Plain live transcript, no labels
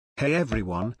Hey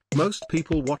everyone, most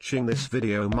people watching this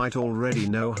video might already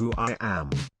know who I am.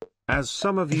 As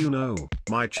some of you know,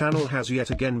 my channel has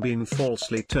yet again been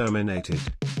falsely terminated.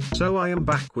 So I am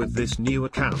back with this new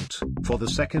account, for the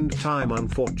second time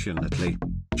unfortunately.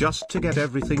 Just to get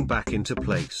everything back into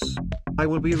place. I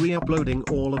will be re-uploading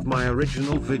all of my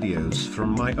original videos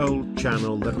from my old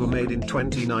channel that were made in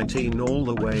 2019 all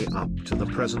the way up to the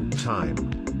present time.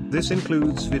 This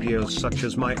includes videos such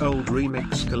as my old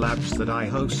remix collabs that I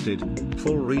hosted,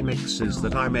 full remixes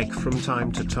that I make from time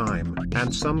to time,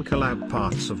 and some collab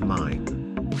parts of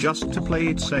mine. Just to play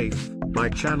it safe, my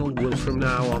channel will from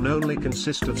now on only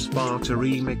consist of Sparta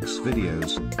remix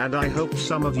videos, and I hope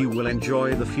some of you will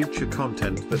enjoy the future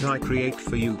content that I create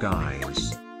for you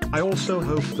guys. I also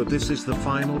hope that this is the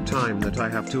final time that I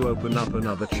have to open up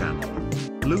another channel.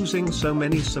 Losing so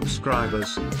many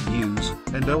subscribers, views,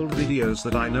 and old videos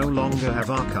that I no longer have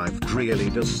archived really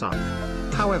does suck.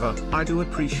 However, I do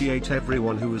appreciate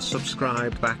everyone who has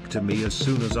subscribed back to me as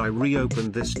soon as I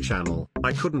reopened this channel.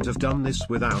 I couldn't have done this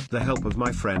without the help of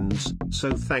my friends,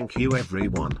 so thank you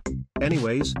everyone.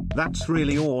 Anyways, that's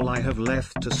really all I have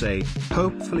left to say.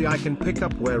 Hopefully I can pick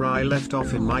up where I left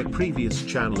off in my previous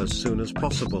channel as soon as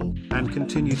possible, and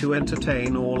continue to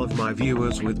entertain all of my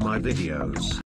viewers with my videos.